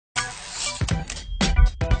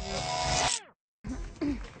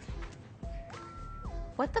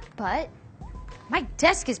What the butt? My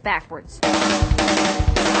desk is backwards. Girl!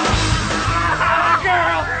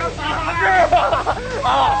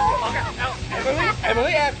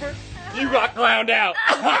 Emily Ashford, you got clowned out.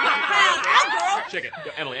 Check it.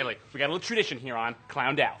 Yo, Emily, we got a little tradition here on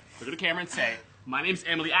Clowned Out. Look at the camera and say, my name's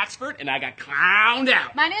Emily Axford, and I got clowned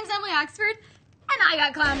out. My name's Emily Oxford, and I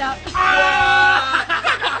got clowned out. Clowned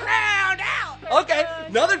out! Okay,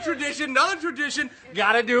 another tradition.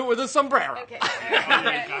 Gotta do it with a sombrero. Okay.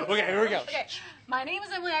 Okay, here we go. Okay. My name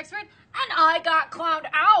is Emily Oxford, and I got clowned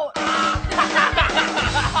out.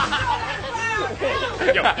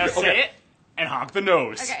 Yo, now say it and honk the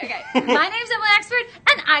nose. Okay. My name's Emily Oxford,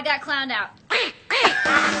 and I got clowned out.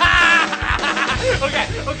 Okay.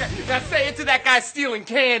 Now say it to that guy stealing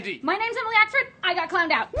candy. My name's Emily Oxford, I got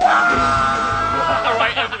clowned out. All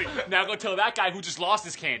right, Emily. Now go tell that guy who just lost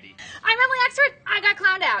his candy. I'm Emily Oxford, I got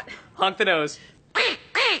clowned out. Honk the nose. Get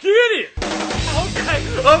it.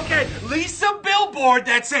 Okay. Lisa billboard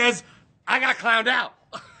that says, I got clowned out.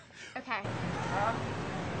 Okay.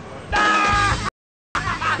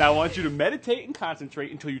 Now I want you to meditate and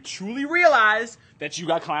concentrate until you truly realize that you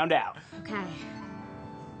got clowned out. Okay.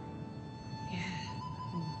 Yeah.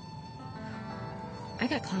 I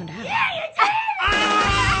got clowned out.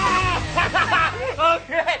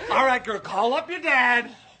 Okay. All right, girl, call up your dad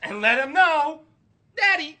and let him know,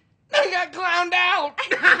 Daddy, I got clowned out.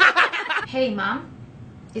 Hey, Mom.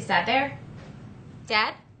 Is Dad there?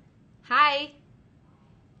 Dad? Hi.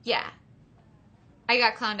 Yeah. I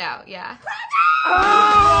got clowned out, yeah.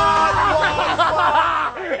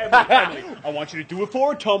 Emily, I want you to do a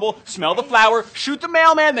forward tumble, smell the flower, shoot the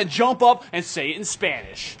mailman, then jump up and say it in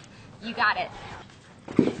Spanish. You got it.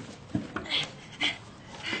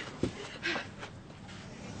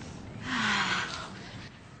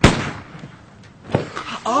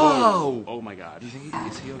 Oh! Oh my God. Is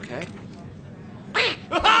he okay?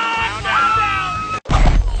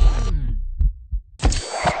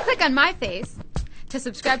 Click on my face to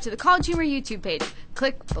subscribe to the College Humor YouTube page.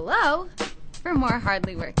 Click below for more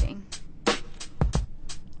Hardly Working.